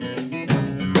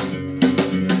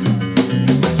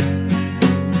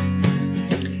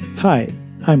Hi,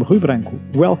 I'm Rui Branco.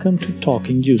 Welcome to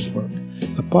Talking Youthwork,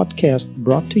 a podcast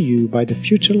brought to you by the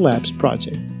Future Labs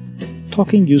project.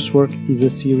 Talking Youthwork is a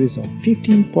series of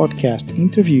 15 podcast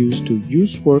interviews to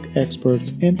youthwork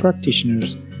experts and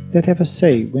practitioners that have a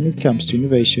say when it comes to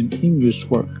innovation in youth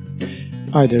work,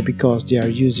 either because they are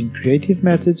using creative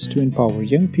methods to empower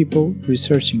young people,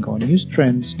 researching on youth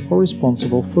trends, or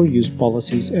responsible for youth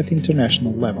policies at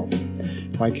international level.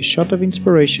 Like a shot of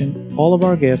inspiration, all of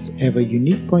our guests have a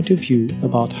unique point of view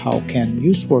about how can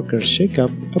youth workers shake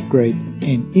up, upgrade,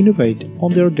 and innovate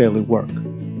on their daily work.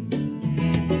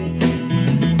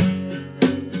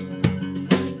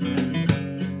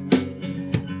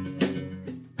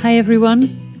 Hi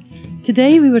everyone.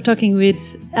 Today we were talking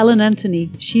with Ellen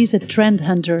Anthony. She's a trend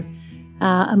hunter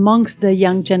amongst the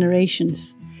young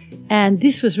generations. And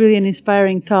this was really an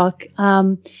inspiring talk.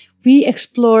 We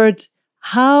explored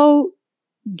how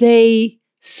they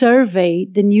survey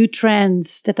the new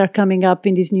trends that are coming up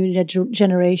in these new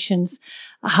generations.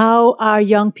 How are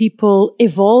young people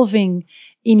evolving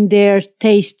in their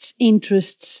tastes,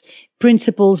 interests,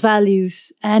 principles,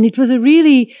 values? And it was a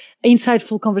really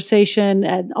insightful conversation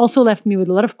and also left me with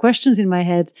a lot of questions in my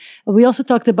head. We also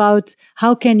talked about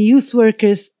how can youth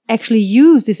workers actually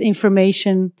use this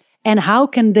information and how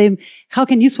can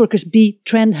youth workers be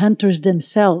trend hunters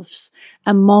themselves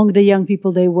among the young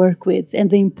people they work with, and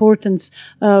the importance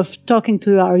of talking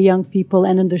to our young people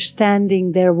and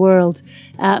understanding their world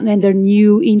and their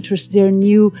new interests, their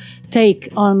new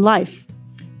take on life.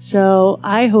 So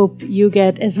I hope you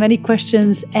get as many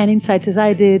questions and insights as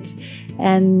I did.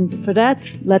 And for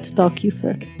that, let's talk youth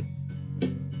work.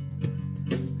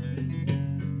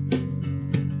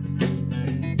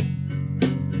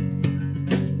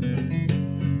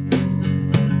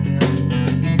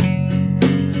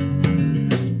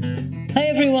 Hi,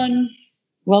 everyone.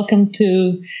 Welcome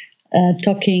to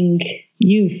Talking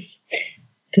Youth.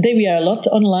 Today we are a lot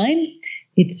online.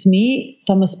 It's me,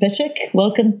 Thomas Pecek.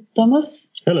 Welcome, Thomas.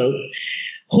 Hello.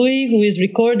 Rui, who is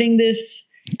recording this,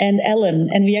 and Ellen.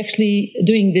 And we're actually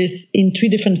doing this in 3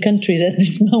 different countries at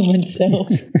this moment. So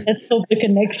let's hope the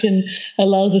connection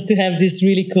allows us to have this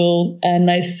really cool and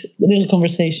nice little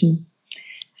conversation.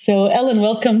 So Ellen,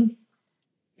 welcome.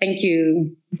 Thank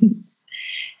you.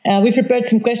 We prepared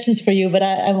some questions for you, but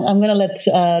I'm going to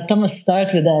let Thomas start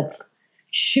with that.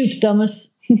 Shoot,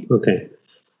 Thomas. Okay.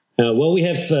 Well, we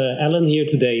have Ellen here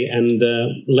today, and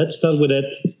let's start with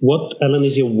that. What, Ellen,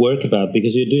 is your work about?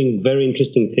 Because you're doing very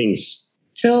interesting things.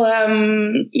 So, I've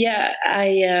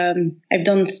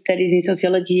done studies in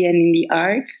sociology and in the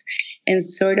arts, and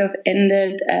sort of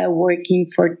ended working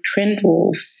for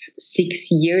TrendWolves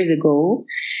 6 years ago.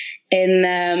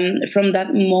 And from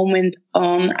that moment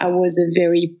on, I was a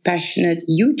very passionate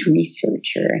youth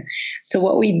researcher. So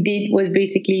what we did was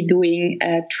basically doing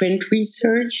trend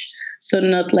research. So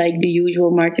not like the usual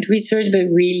market research, but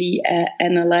really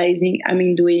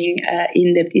doing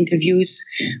in-depth interviews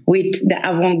with the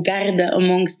avant-garde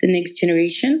amongst the next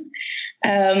generation.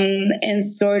 And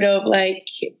sort of like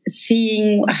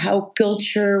seeing how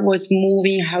culture was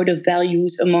moving, how the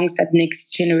values amongst that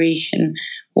next generation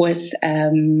was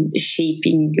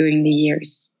shaping during the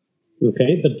years.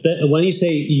 Okay, but when you say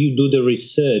you do the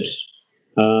research,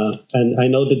 and I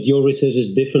know that your research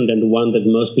is different than the one that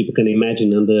most people can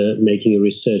imagine under making a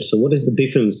research. So what is the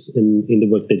difference in the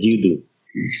work that you do?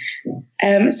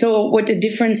 So what the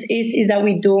difference is that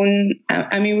we don't,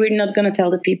 we're not going to tell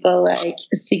the people like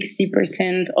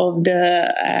 60% of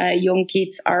the young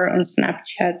kids are on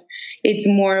Snapchat. It's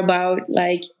more about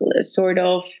like sort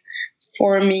of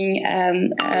forming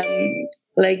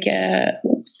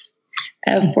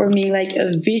forming like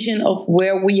a vision of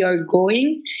where we are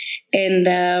going,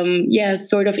 and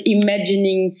sort of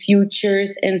imagining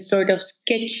futures and sort of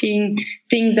sketching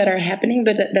things that are happening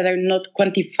but that are not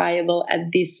quantifiable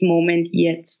at this moment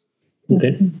yet.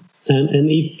 Okay. And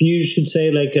if you should say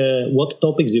like what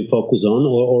topics you focus on,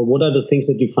 or what are the things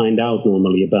that you find out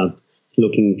normally about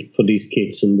looking for these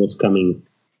kids and what's coming?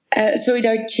 So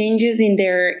there are changes in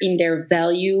their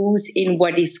values, in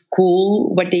what is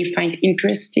cool, what they find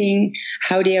interesting,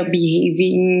 how they are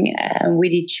behaving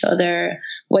with each other,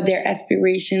 what their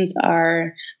aspirations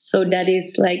are. So that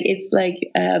is like, it's like,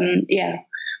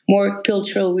 more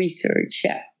cultural research.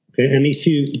 Yeah. Okay. And if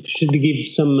you should give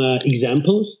some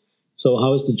examples, so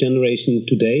how is the generation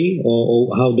today,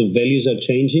 or how the values are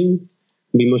changing?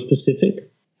 Be more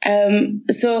specific.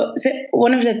 So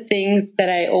one of the things that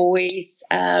I always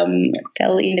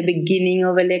tell in the beginning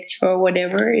of a lecture or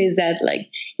whatever is that like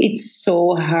it's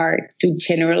so hard to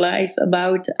generalize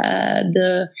about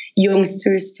the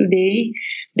youngsters today.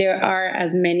 There are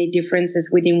as many differences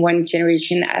within one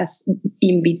generation as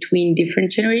in between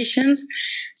different generations.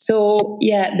 So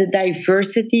yeah, the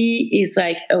diversity is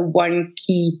like a one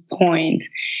key point,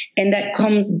 and that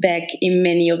comes back in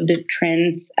many of the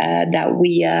trends that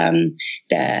we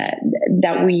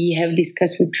have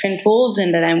discussed with Trend Wolves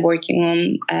and that I'm working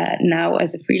on now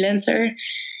as a freelancer.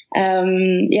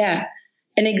 Yeah,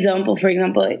 an example is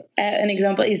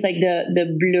like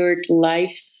the blurred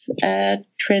lives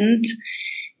trend.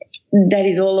 That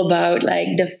is all about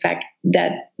like the fact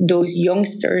that those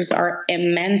youngsters are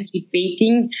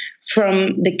emancipating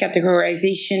from the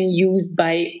categorization used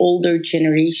by older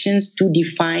generations to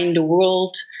define the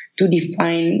world, to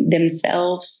define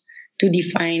themselves, to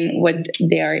define what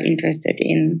they are interested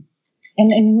in.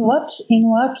 And in what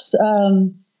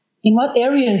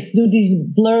areas do these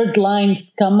blurred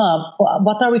lines come up?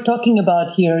 What are we talking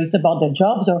about here? Is it about their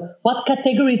jobs, or what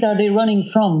categories are they running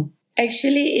from?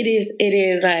 Actually, it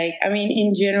is like, I mean,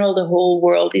 in general, the whole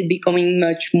world is becoming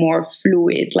much more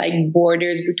fluid, like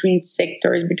borders between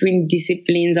sectors, between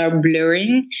disciplines are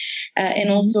blurring.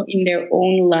 And also in their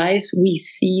own lives, we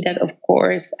see that, of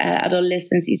course,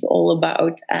 adolescence is all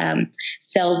about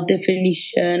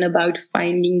self-definition, about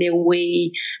finding their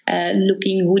way,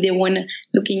 looking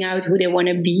out who they want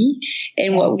to be.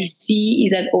 And what we see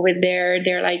is that over there,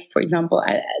 they're like, for example,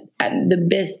 the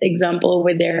best example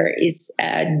over there is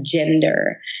gender.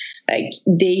 Like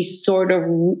they sort of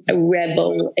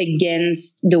rebel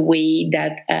against the way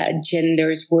that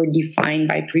genders were defined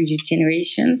by previous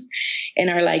generations, and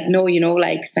are like, no,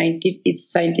 like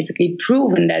it's scientifically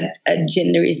proven that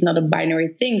gender is not a binary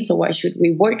thing. So why should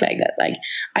we work like that? Like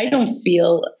I don't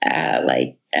feel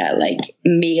like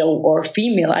male or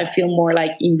female. I feel more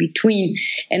like in between.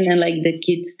 And then like the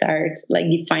kids start like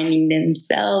defining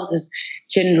themselves as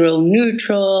gender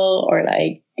neutral, or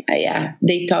like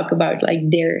they talk about like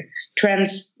their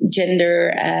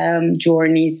transgender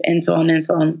journeys and so on and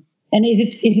so on. And is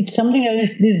it something that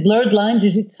is these blurred lines?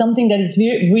 Is it something that is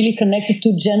really connected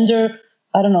to gender?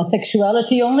 I don't know,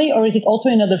 sexuality only, or is it also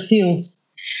in other fields?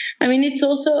 I mean, it's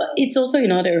also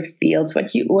in other fields.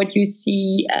 What you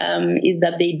see is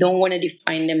that they don't want to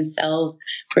define themselves,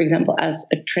 for example, as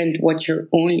a trend watcher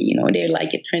only. They're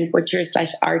like a trend watcher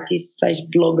 / artist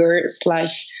 / blogger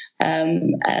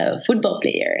 / football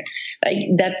player, like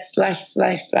that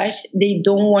 / they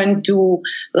don't want to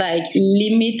like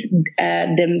limit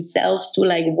themselves to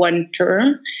like one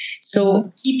term. So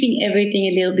keeping everything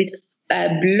a little bit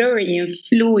blurry and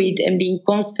fluid and being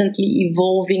constantly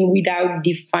evolving without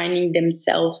defining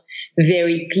themselves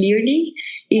very clearly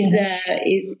is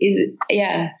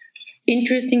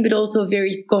interesting, but also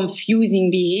very confusing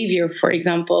behavior. For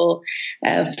example,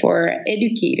 for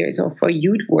educators or for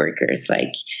youth workers,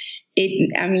 like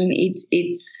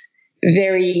it's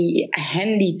very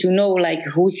handy to know like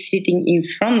who's sitting in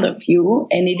front of you,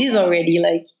 and it is already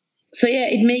like. So yeah,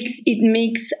 it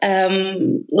makes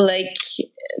like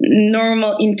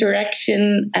normal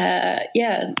interaction,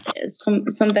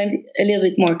 sometimes a little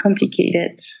bit more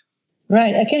complicated.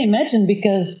 Right, I can imagine,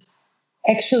 because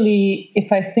actually,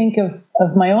 if I think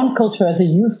of my own culture as a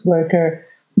youth worker,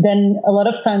 then a lot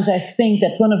of times I think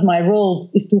that one of my roles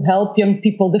is to help young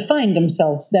people define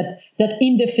themselves. That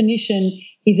in definition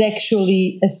is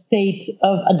actually a state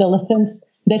of adolescence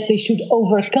that they should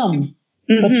overcome.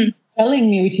 But telling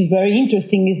me, which is very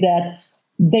interesting, is that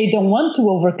they don't want to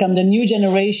overcome. The new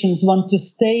generations want to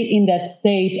stay in that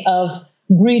state of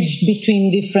bridge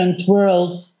between different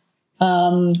worlds,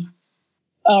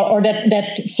 or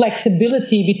that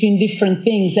flexibility between different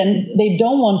things, and they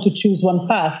don't want to choose one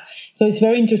path. So it's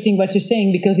very interesting what you're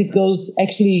saying, because it goes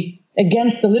actually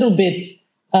against a little bit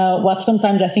what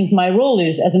sometimes I think my role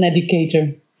is as an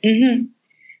educator.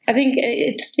 I think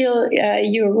it's still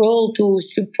your role to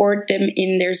support them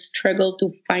in their struggle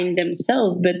to find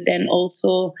themselves, but then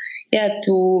also,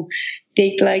 to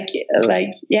take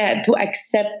to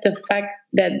accept the fact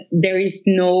that there is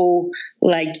no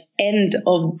like end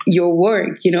of your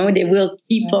work. They will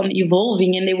keep on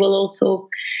evolving, and they will also,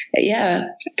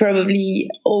 probably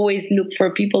always look for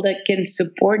people that can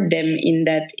support them in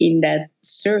that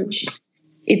search.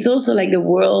 It's also like the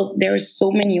world, there are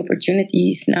so many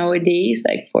opportunities nowadays,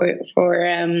 like for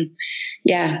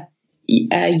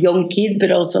young kids,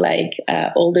 but also like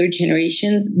older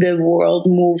generations, the world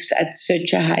moves at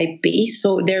such a high pace.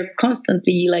 So there are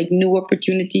constantly like new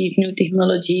opportunities, new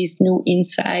technologies, new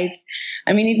insights.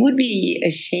 I mean, it would be a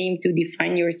shame to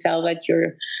define yourself at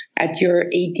your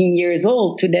 18 years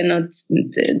old to then not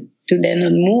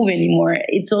move anymore.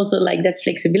 It's also like that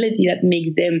flexibility that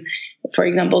makes them, for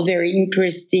example, very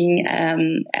interesting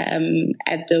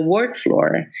at the work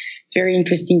floor, very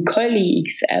interesting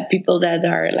colleagues, people that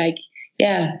are like,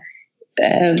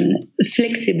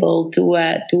 flexible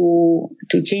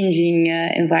to changing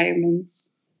environments.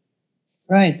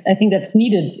 Right. I think that's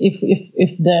needed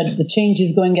if the change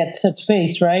is going at such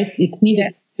pace, right? It's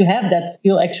needed to have that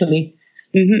skill actually.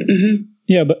 Mm-hmm, mm-hmm.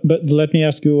 Yeah, but let me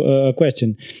ask you a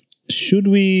question. Should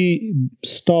we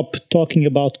stop talking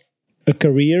about a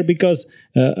career? Because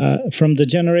from the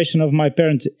generation of my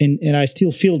parents, and I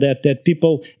still feel that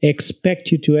people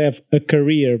expect you to have a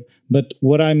career. But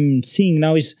what I'm seeing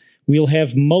now is we'll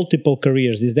have multiple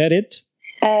careers. Is that it?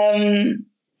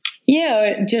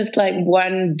 Yeah, just like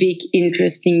one big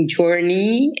interesting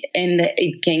journey, and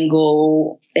it can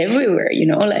go everywhere,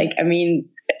 like, I mean,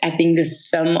 I think the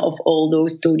sum of all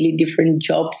those totally different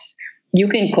jobs, you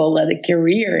can call that a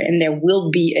career, and there will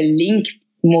be a link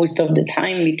most of the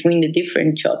time between the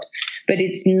different jobs. But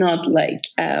it's not like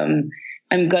I'm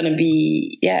going to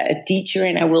be a teacher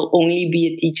and I will only be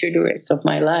a teacher the rest of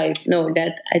my life. No,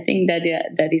 that I think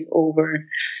that is over.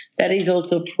 That is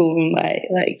also proven by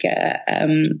like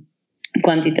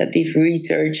quantitative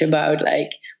research about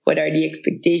like what are the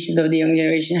expectations of the young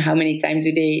generation, how many times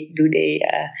do they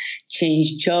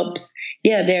change jobs.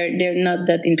 They're not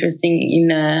that interested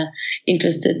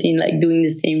in like doing the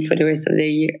same for the rest of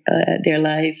their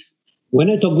lives. When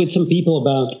I talk with some people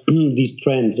about these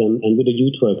trends and with the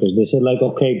youth workers, they said like,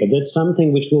 okay, but that's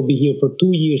something which will be here for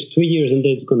 2 years, 3 years, and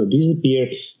then it's going to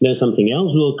disappear. Then something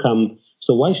else will come.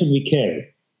 So why should we care?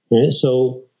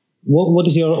 So what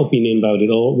is your opinion about it?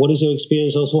 Or what is your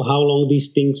experience also how long these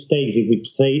things take? If we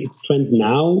say it's trend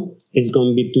now, it's going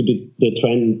to be to the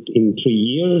trend in 3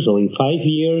 years or in 5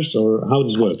 years, or how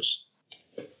this works?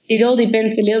 It all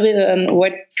depends a little bit on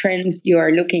what trends you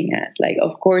are looking at. Like,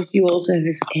 of course, you also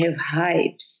have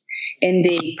hypes, and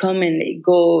they come and they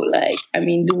go. Like, I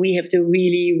mean, do we have to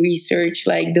really research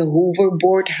like the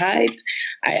hoverboard hype?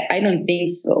 I don't think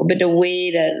so. But the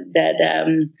way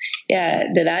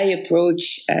that I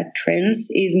approach trends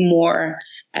is more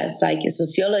as like a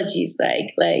sociologist,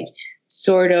 like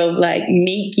sort of like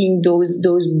making those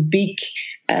big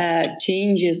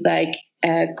changes like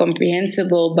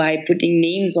comprehensible by putting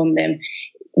names on them.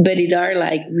 But it are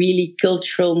like really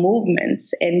cultural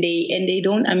movements, and they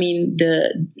don't. I mean,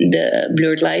 the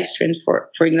blurred lives trend, for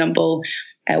example,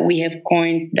 we have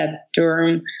coined that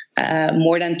term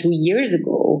more than 2 years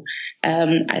ago.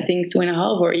 I think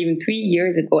 2.5 or even 3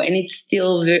 years ago, and it's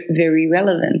still very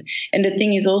relevant. And the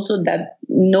thing is also that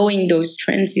knowing those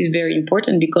trends is very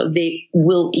important because they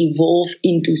will evolve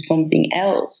into something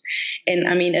else. And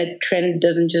I mean, a trend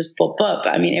doesn't just pop up.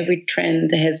 I mean, every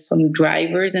trend has some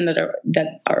drivers, and that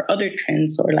are other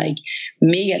trends or like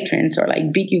mega trends or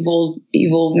like big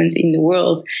evolvements in the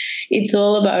world. It's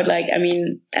all about like, I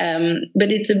mean, but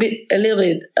it's a little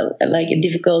bit like a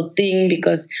difficult thing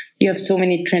because you have so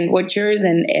many trend watchers,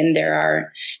 and there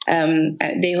are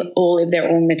they all have their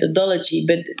own methodology.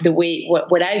 But the way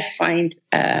what I find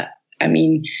I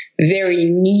mean, very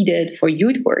needed for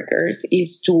youth workers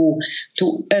is to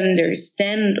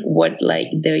understand what like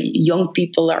the young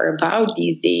people are about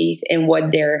these days, and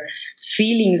what their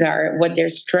feelings are, what their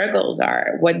struggles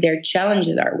are, what their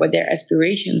challenges are, what their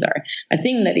aspirations are. I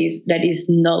think that is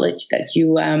knowledge that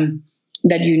you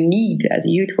need as a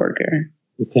youth worker.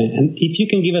 Okay, and if you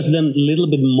can give us then a little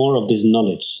bit more of this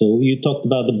knowledge. So you talked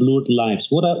about the blurred lives.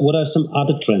 What are some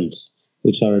other trends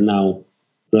which are now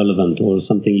relevant or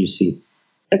something you see?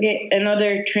 Okay,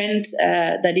 another trend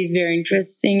that is very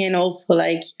interesting and also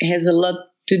like has a lot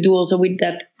to do also with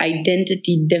that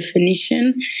identity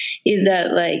definition is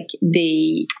that like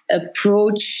they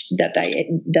approach that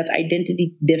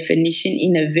identity definition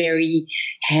in a very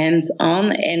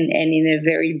hands-on and in a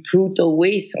very brutal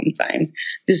way sometimes.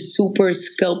 The super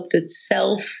sculpted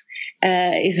self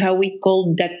is how we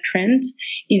call that trend,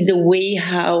 is the way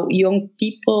how young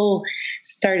people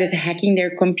started hacking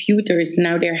their computers.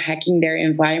 Now they're hacking their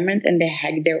environment and they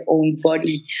hack their own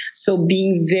body. So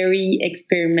being very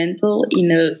experimental in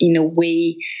a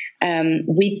way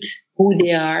with who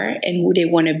they are and who they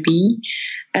want to be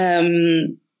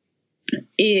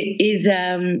is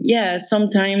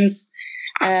sometimes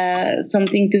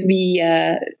something to be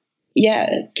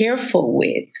careful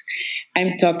with.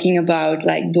 I'm talking about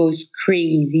like those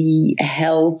crazy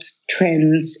health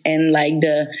trends and like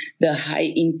the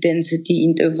high intensity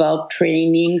interval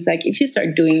trainings. Like if you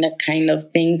start doing that kind of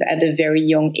things at a very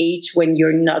young age when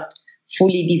you're not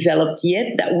fully developed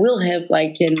yet, that will have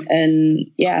like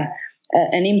an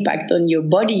impact on your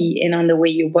body and on the way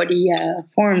your body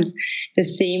forms. The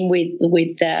same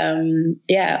with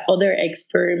other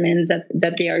experiments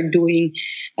that they are doing,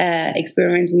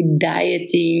 experiments with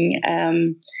dieting.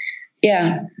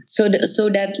 So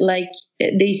that like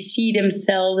they see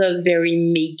themselves as very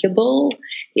makeable.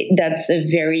 That's a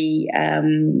very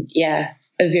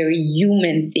a very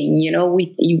human thing.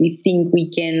 We think we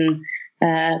can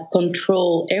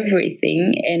control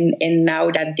everything, and now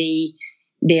that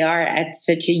they are at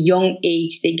such a young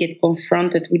age, they get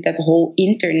confronted with that whole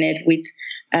internet, with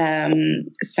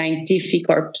scientific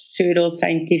or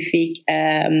pseudo-scientific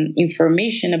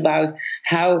information about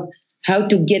how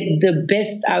to get the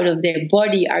best out of their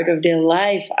body, out of their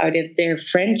life, out of their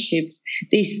friendships.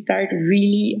 They start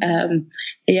really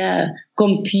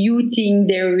computing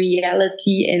their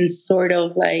reality and sort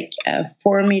of like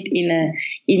form it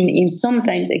in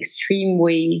sometimes extreme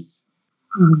ways.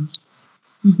 Mm-hmm.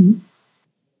 Mm-hmm.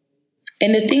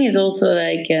 And the thing is also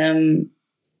like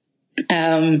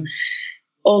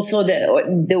also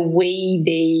the way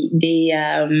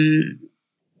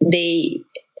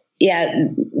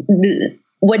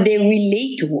what they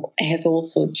relate to has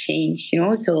also changed,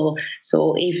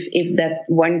 so if that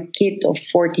one kid of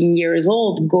 14 years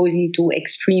old goes into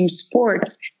extreme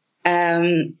sports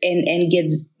and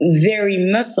gets very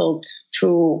muscled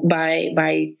through by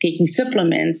taking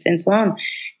supplements and so on,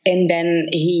 and then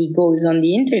he goes on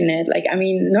the internet, like, I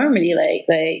mean, normally like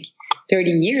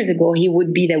 30 years ago, he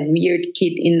would be the weird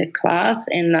kid in the class,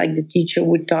 and like the teacher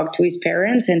would talk to his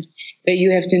parents. But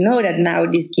you have to know that now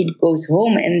this kid goes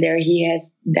home, and there he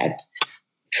has that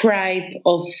tribe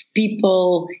of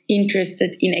people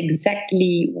interested in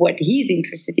exactly what he's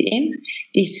interested in.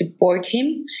 They support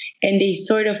him, and they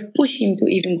sort of push him to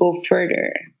even go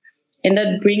further. And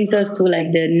that brings us to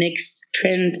like the next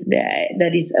trend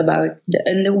that is about the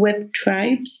underweb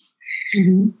tribes.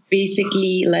 Mm-hmm.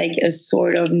 Basically, like a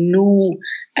sort of new,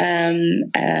 a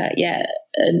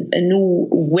new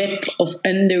web of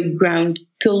underground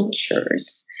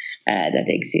cultures that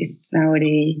exists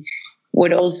nowadays.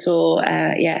 Would also,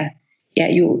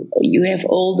 you have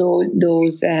all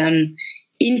those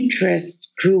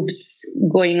interest groups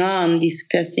going on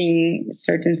discussing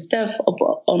certain stuff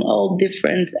on all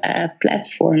different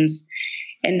platforms.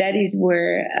 And that is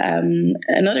where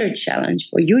another challenge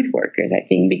for youth workers, I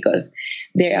think, because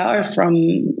they're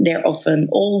often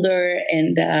older,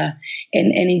 and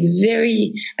it's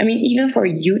very, I mean, even for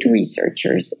youth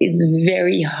researchers, it's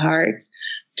very hard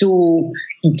to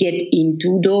get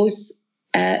into those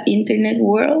internet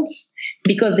worlds,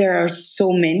 because there are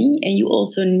so many, and you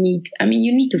also need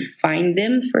to find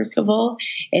them first of all,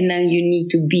 and then you need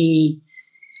to be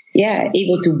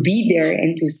able to be there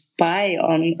and to spy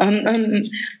on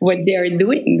what they're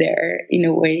doing there in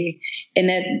a way. And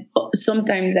that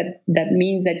sometimes that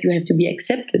means that you have to be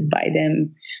accepted by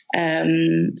them.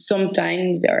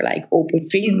 Sometimes there are like open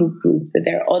Facebook groups, but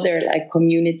there are other like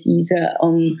communities that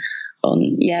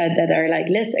are like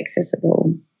less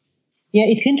accessible. Yeah,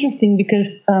 it's interesting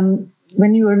because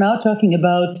when you are now talking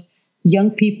about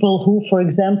young people who, for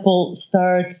example,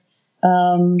 start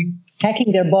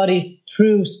hacking their bodies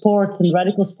through sports and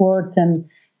radical sports and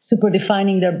super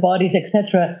defining their bodies,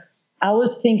 etc., I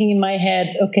was thinking in my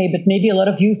head, okay, but maybe a lot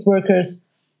of youth workers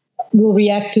will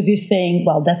react to this saying,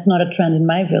 well, that's not a trend in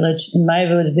my village. In my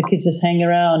village, the kids just hang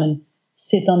around and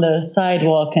sit on the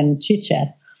sidewalk and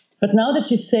chit-chat. But now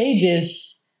that you say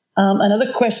this,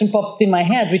 another question popped in my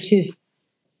head, which is,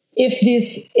 if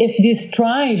these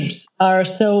tribes are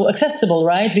so accessible,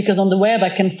 right? Because on the web, I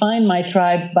can find my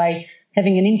tribe by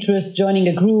having an interest, joining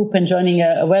a group and joining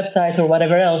a website or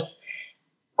whatever else.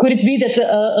 Could it be that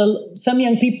some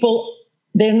young people,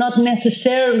 they're not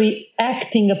necessarily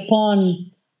acting upon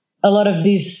a lot of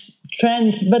these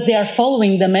trends, but they are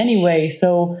following them anyway?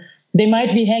 So they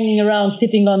might be hanging around,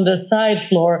 sitting on the side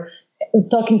floor,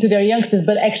 talking to their youngsters,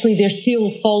 but actually they're still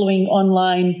following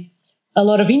online a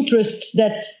lot of interests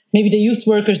that maybe the youth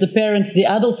workers, the parents, the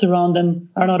adults around them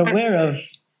are not aware of.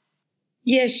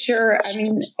 Yeah, sure. I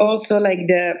mean, also like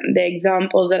the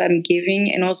examples that I'm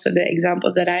giving, and also the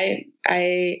examples that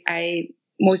I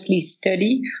mostly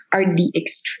study, are the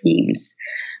extremes.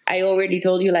 I already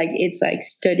told you, like, it's like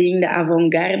studying the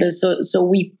avant-garde. So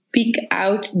we pick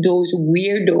out those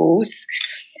weirdos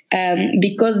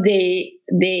because they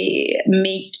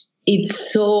make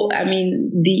it's so, I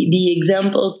mean, the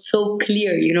examples so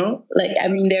clear, like, I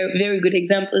mean, they're very good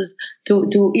examples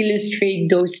to illustrate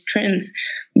those trends.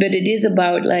 But it is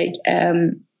about like,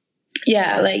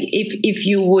 like if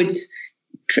you would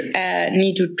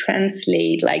need to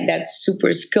translate like that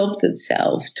super sculpted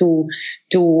self to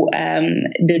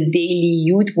the daily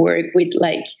youth work with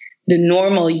like the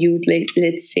normal youth,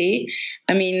 let's say.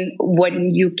 I mean, what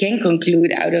you can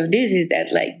conclude out of this is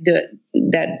that like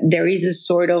that there is a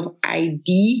sort of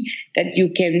ID that you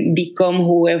can become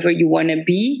whoever you want to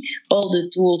be. All the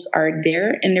tools are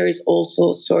there, and there is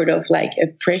also sort of like a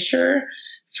pressure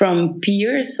from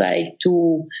peers, like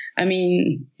to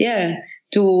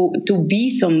be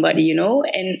somebody,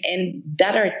 and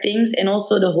that are things. And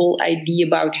also the whole idea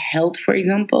about health, for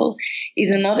example,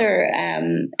 is another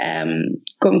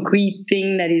concrete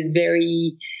thing that is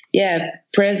very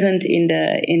present in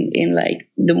like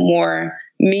the more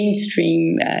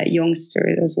mainstream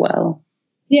youngsters as well.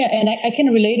 Yeah, and I can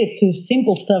relate it to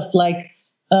simple stuff like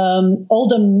all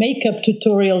the makeup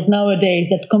tutorials nowadays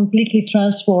that completely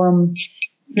transform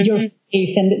your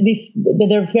face, and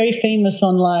they're very famous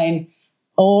online.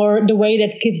 Or the way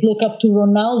that kids look up to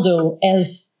Ronaldo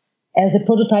as a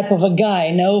prototype of a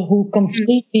guy, who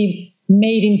completely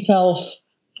made himself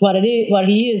what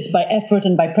he is by effort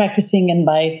and by practicing and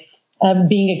by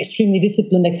being extremely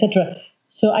disciplined, etc.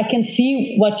 So I can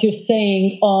see what you're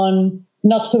saying on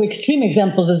not so extreme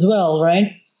examples as well,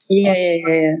 right?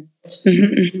 Yeah.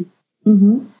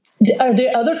 Mm-hmm. Are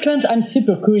there other trends? I'm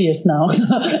super curious now.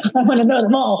 I want to know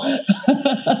them all.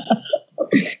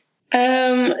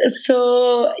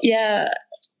 So yeah,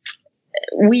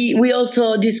 we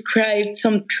also described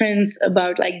some trends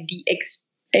about like the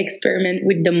experiment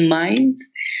with the mind,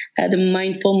 the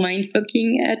mindful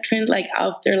mindfucking trend. Like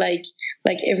after like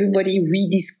everybody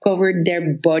rediscovered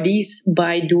their bodies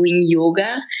by doing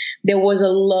yoga, there was a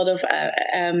lot of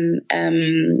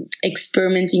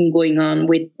experimenting going on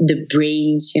with the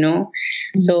brains,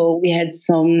 So we had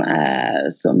some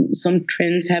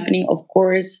trends happening. Of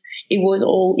course, it was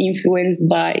all influenced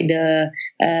by the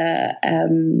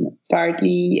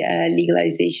partly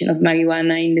legalization of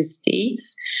marijuana in the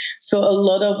States. So a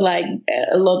lot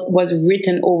was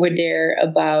written over there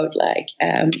about like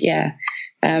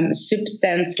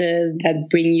substances that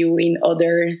bring you in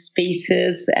other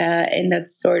spaces and that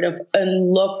sort of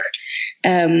unlock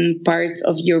parts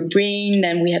of your brain.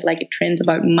 Then we had like a trend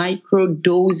about micro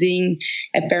dosing.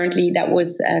 Apparently that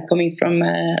was coming from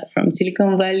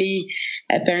Silicon Valley.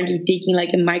 Apparently taking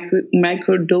like a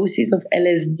micro doses of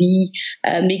LSD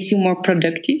makes you more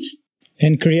productive.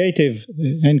 And creative.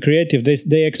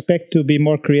 They expect to be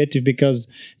more creative because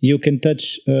you can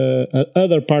touch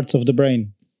other parts of the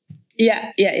brain.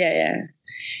 Yeah.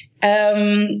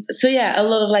 So yeah, a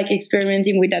lot of like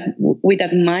experimenting with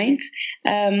that mind.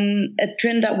 A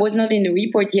trend that was not in the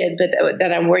report yet, but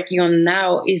that I'm working on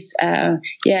now is the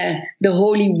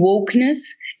holy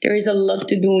wokeness. There is a lot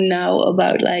to do now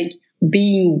about like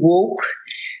being woke.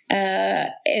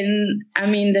 And I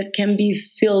mean, that can be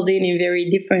filled in very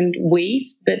different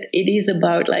ways, but it is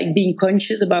about like being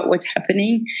conscious about what's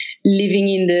happening, living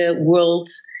in the world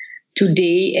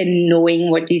today and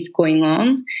knowing what is going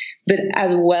on, but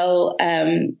as well,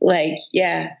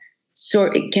 so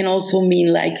it can also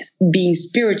mean like being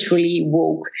spiritually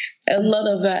woke. A lot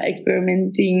of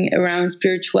experimenting around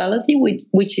spirituality,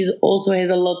 which is also has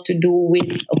a lot to do with,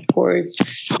 of course,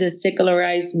 the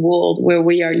secularized world where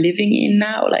we are living in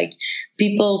now. Like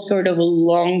people sort of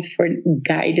long for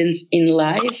guidance in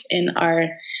life and are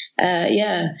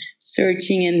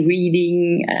searching and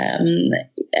reading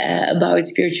about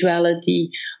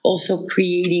spirituality, also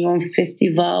creating on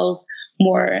festivals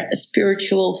more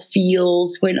spiritual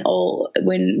feels when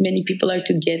many people are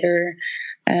together.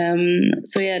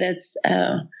 So yeah, that's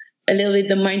a little bit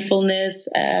the mindfulness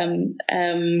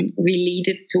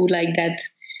related to like that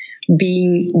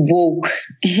being woke.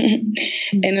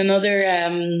 And another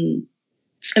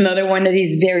one that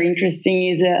is very interesting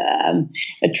is a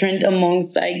trend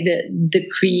amongst like the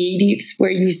creatives,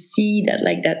 where you see that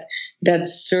like that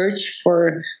search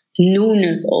for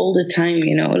newness all the time,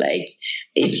 like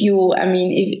if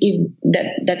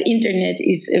that internet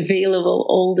is available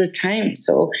all the time.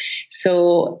 So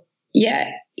yeah,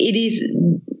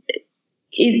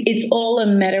 it's all a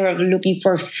matter of looking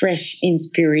for fresh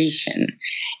inspiration.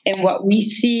 And what we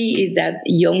see is that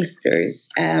youngsters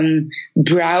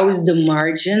browse the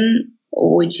margin,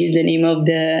 which is the name of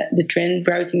the trend,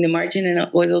 browsing the margin, and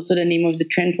it was also the name of the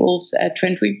Trend Wolves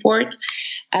trend report.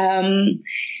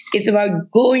 It's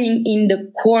about going in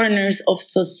the corners of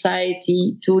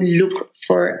society to look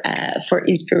for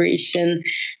inspiration.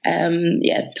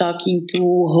 Talking to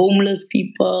homeless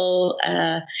people.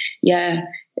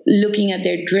 Looking at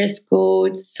their dress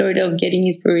codes, sort of getting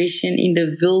inspiration in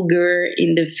the vulgar,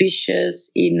 in the vicious,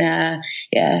 in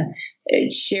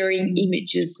sharing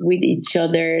images with each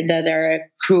other that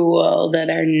are cruel, that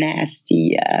are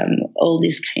nasty, all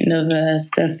this kind of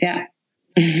stuff. Yeah.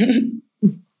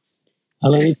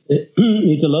 Alan,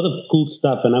 it's a lot of cool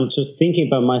stuff, and I'm just thinking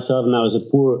about myself now as a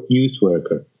poor youth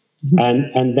worker.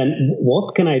 And then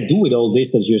what can I do with all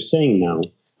this that you're saying now?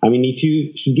 I mean, if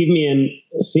you should give me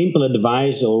a simple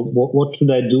advice, or what should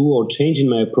I do or change in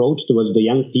my approach towards the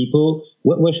young people,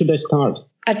 where should I start?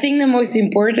 I think the most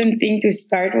important thing to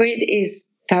start with is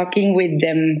talking with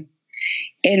them.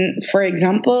 And for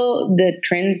example, the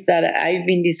trends that I've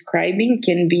been describing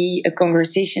can be a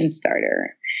conversation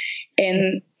starter.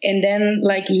 And then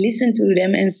like listen to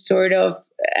them and sort of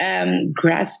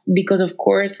grasp, because of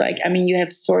course, like, I mean, you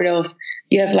have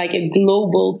like a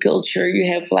global culture,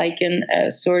 you have like a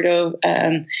sort of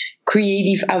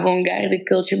creative avant-garde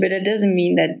culture, but that doesn't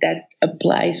mean that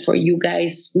applies for you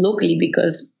guys locally,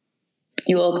 because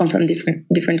you all come from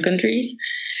different countries.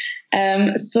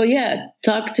 So yeah,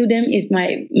 talk to them is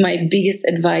my biggest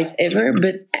advice ever,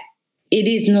 but it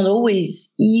is not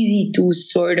always easy to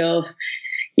sort of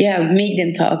make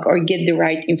them talk or get the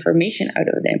right information out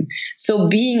of them. So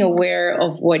being aware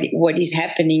of what is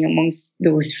happening amongst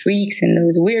those freaks and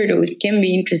those weirdos can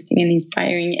be interesting and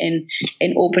inspiring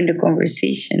and open the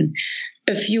conversation.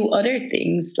 A few other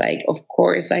things, like, of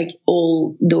course, like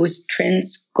all those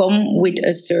trends come with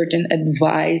a certain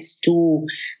advice to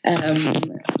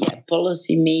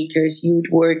policymakers, youth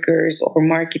workers, or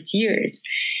marketeers.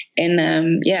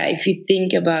 And if you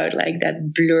think about like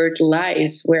that blurred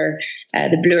lives, where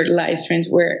the blurred lives trends,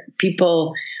 where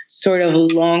people sort of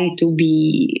long to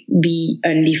be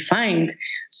undefined,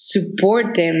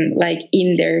 support them like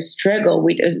in their struggle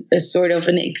with a sort of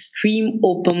an extreme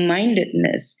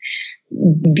open-mindedness.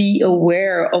 Be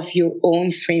aware of your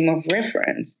own frame of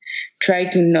reference. Try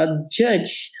to not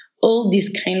judge. All these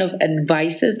kind of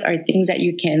advices are things that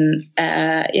you can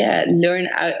learn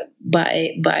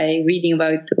by reading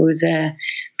about those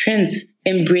trends.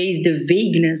 Embrace the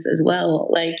vagueness as well.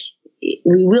 Like,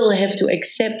 we will have to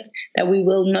accept that we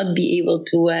will not be able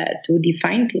to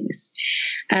define things.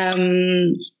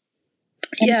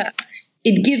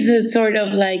 It gives us sort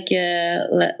of like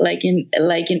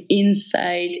an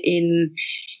insight in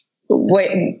what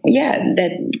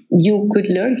that you could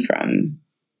learn from.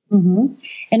 Mm-hmm.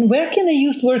 And where can a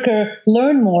youth worker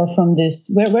learn more from this?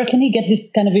 Where can he get this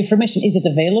kind of information? Is it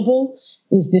available?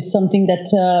 Is this something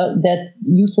that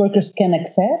youth workers can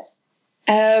access?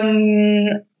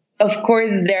 Of course,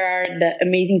 there are the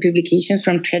amazing publications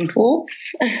from Trend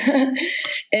Wolves,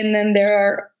 and then there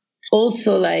are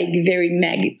also like very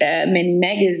many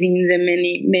magazines and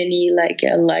many like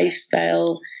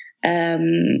lifestyle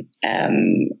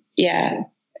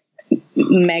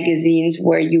magazines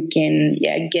where you can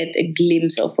get a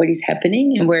glimpse of what is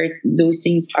happening and where those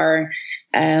things are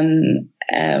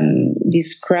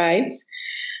described.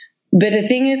 But the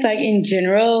thing is, like, in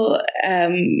general,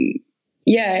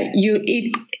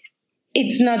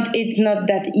 it's not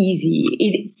that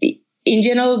easy. In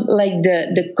general, like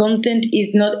the content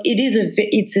is not.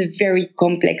 It's a very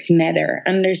complex matter.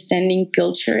 Understanding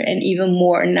culture, and even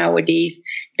more nowadays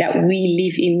that we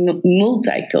live in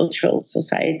multicultural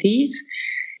societies,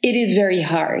 it is very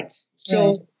hard. So.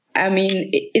 Right. I mean,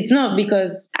 it's not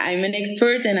because I'm an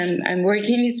expert and I'm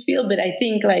working in this field, but I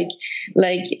think like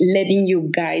letting you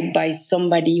guide by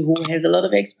somebody who has a lot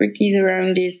of expertise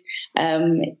around this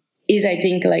is, I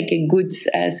think, like a good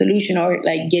solution, or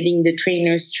like getting the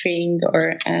trainers trained,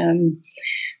 or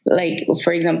like,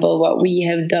 for example, what we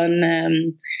have done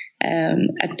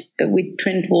with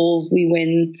Trend Wolves. We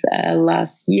went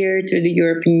last year to the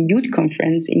European Youth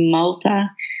Conference in Malta,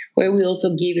 where we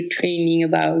also gave a training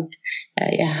about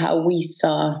how we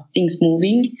saw things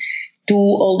moving to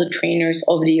all the trainers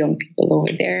of the young people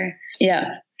over there.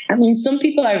 Yeah. I mean, some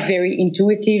people are very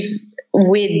intuitive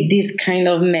with this kind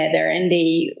of matter, and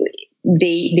they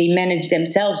manage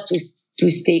themselves to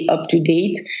stay up to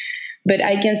date. But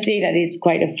I can say that it's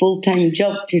quite a full-time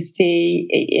job to stay,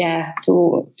 stay up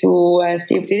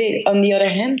to date. On the other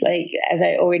hand, like, as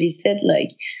I already said,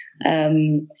 like,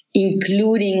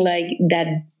 including like that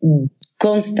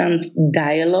constant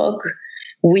dialogue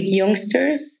with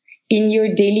youngsters in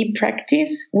your daily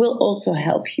practice will also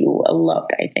help you a lot,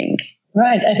 I think.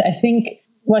 Right. I think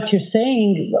what you're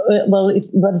saying, what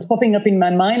is popping up in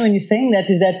my mind when you're saying that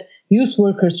is that youth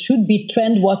workers should be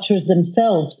trend watchers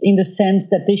themselves, in the sense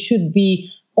that they should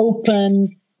be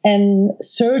open and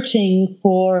searching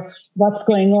for what's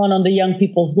going on the young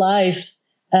people's lives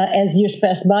as years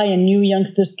pass by and new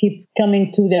youngsters keep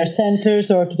coming to their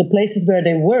centers or to the places where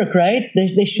they work, right?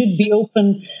 They should be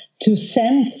open to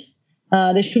sense.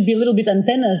 There should be a little bit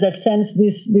antennas that sense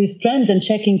these trends and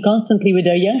checking constantly with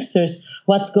their youngsters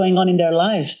what's going on in their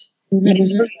lives and in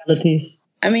their realities.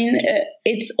 I mean,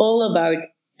 it's all about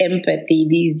empathy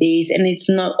these days, and it's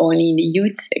not only in the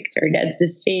youth sector. That's the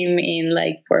same in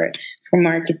for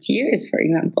marketeers, for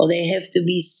example. They have to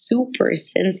be super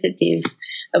sensitive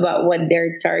about what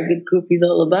their target group is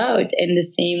all about, and the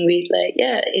same with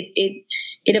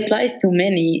it applies to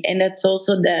many. And that's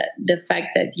also the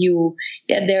fact that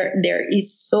there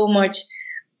is so much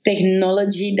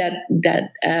technology that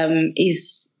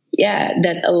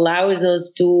allows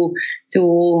us to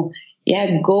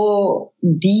go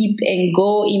deep and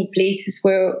go in places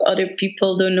where other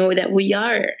people don't know that we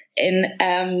are, and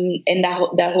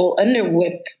that whole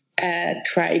underweb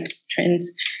tribes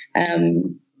trends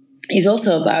is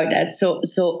also about that.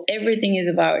 So everything is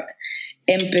about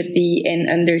empathy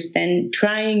and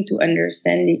trying to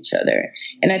understand each other.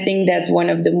 And I think that's one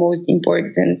of the most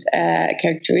important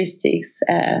characteristics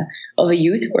of a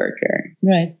youth worker.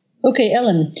 Right. Okay,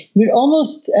 Ellen, we're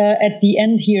almost at the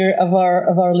end here of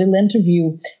our little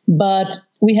interview, but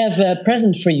we have a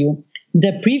present for you.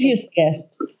 The previous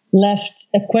guest left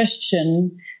a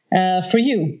question for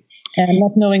you,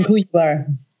 not knowing who you are.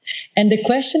 And the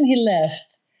question he left,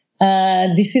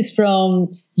 this is from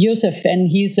Joseph, and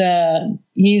he's a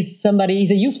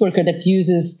youth worker that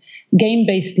uses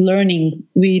game-based learning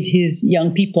with his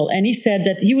young people. And he said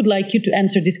that he would like you to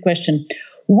answer this question.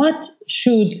 What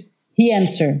should he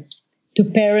answer to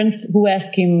parents who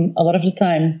ask him a lot of the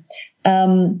time,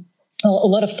 a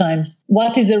lot of times,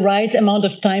 what is the right amount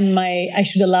of time I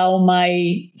should allow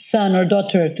my son or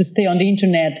daughter to stay on the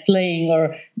internet playing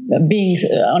or being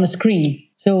on a screen?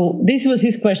 So this was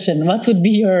his question. What would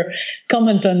be your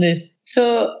comment on this?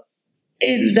 So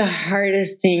it's the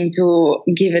hardest thing to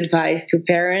give advice to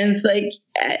parents. I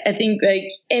think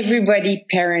everybody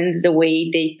parents the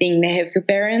way they think they have to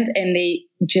parent, and they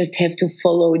just have to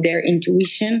follow their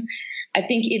intuition. I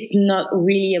think it's not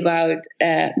really about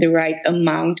the right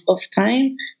amount of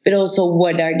time, but also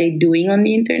what are they doing on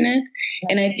the internet.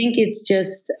 And I think it's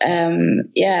just,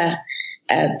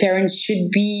 parents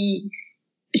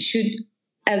should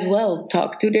as well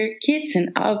talk to their kids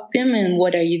and ask them, and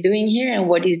what are you doing here, and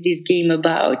what is this game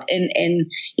about, and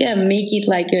make it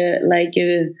like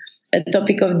a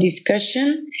topic of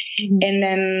discussion. Mm-hmm. And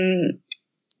then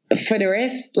for the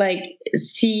rest,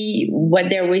 see what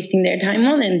they're wasting their time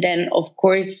on, and then of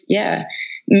course,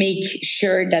 make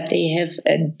sure that they have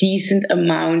a decent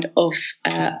amount of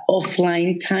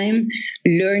offline time.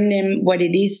 Learn them what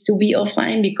it is to be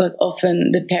offline, because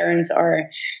often the parents are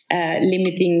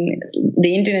limiting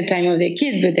the internet time of their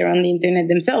kids, but they're on the internet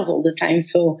themselves all the time.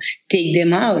 So take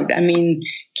them out. I mean,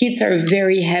 kids are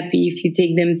very happy if you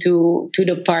take them to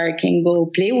the park and go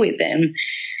play with them.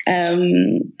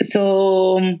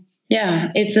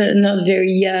 It's a not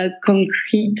very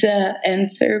concrete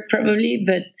answer probably,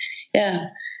 but yeah.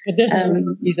 But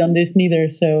he's on this neither,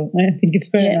 so I think it's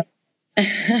fair enough.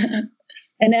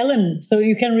 And Ellen, so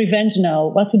you can revenge now.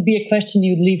 What would be a question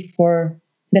you'd leave for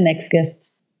the next guest?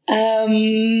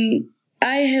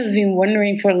 I have been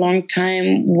wondering for a long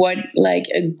time what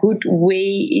a good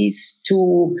way is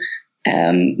to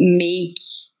make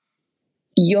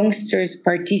youngsters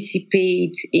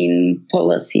participate in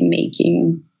policy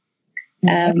making.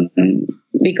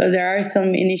 Because there are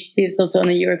some initiatives also on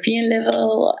a European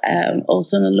level,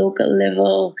 also on a local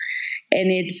level,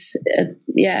 and it's a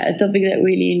topic that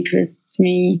really interests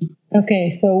me.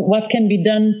 Okay, so what can be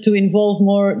done to involve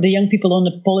more the young people on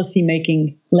the policy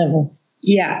making level?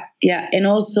 Yeah, and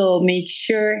also make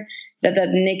sure that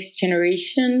next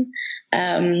generation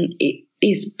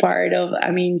is part of,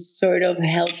 sort of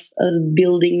helps us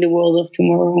building the world of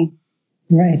tomorrow.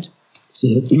 Right. It's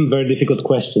a very difficult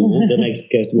question. The next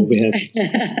guest will be happy.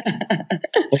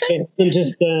 Okay, and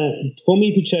just for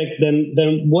me to check,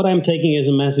 then what I'm taking as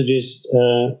a message is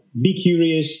be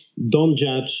curious, don't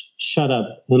judge, shut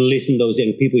up, and listen to those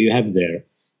young people you have there.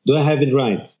 Do I have it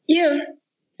right? Yeah.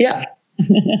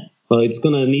 Well, it's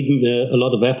going to need a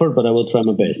lot of effort, but I will try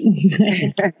my best.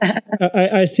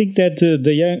 I think that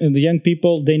the young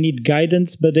people, they need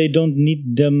guidance, but they don't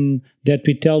need them that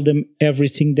we tell them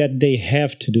everything that they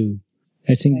have to do.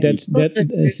 I think it's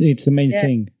the main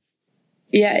thing.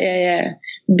 Yeah.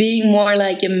 Being more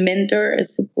like a mentor, a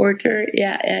supporter,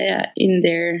 in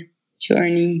their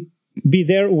journey. be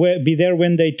there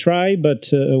when they try, but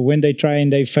when they try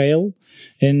and they fail,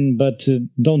 but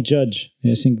don't judge.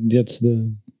 I think that's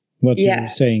what you're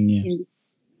saying. Yeah.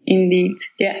 Indeed.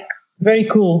 Yeah. Very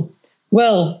cool.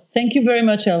 Well, thank you very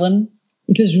much, Ellen.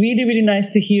 It was really, really nice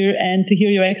to hear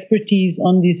your expertise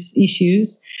on these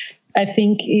issues. I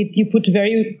think you put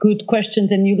very good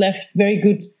questions and you left very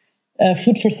good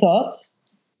food for thought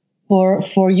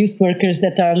for youth workers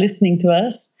that are listening to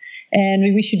us. And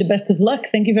we wish you the best of luck.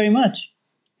 Thank you very much.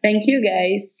 Thank you,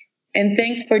 guys. And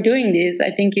thanks for doing this.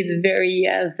 I think it's very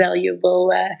valuable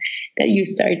that you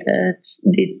started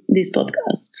this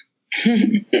podcast.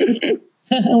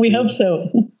 We hope so.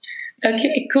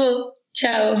 Okay, cool.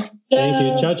 Ciao. Thank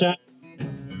you. Ciao, ciao.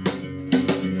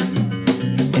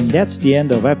 And that's the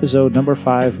end of episode number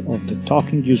 5 of the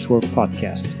Talking Youth Work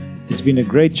podcast. It's been a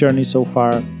great journey so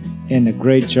far and a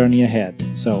great journey ahead.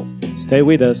 So stay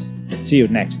with us. See you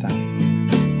next time.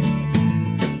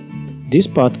 This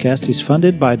podcast is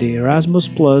funded by the Erasmus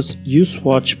Plus Youth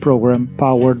Watch program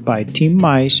powered by Tim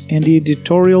Maish and the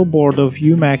editorial board of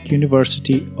UMAC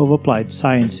University of Applied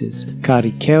Sciences,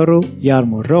 Kari Keuru,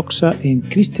 Jarmo Roksa and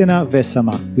Kristina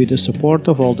Vesama, with the support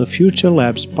of all the Future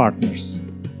Labs partners.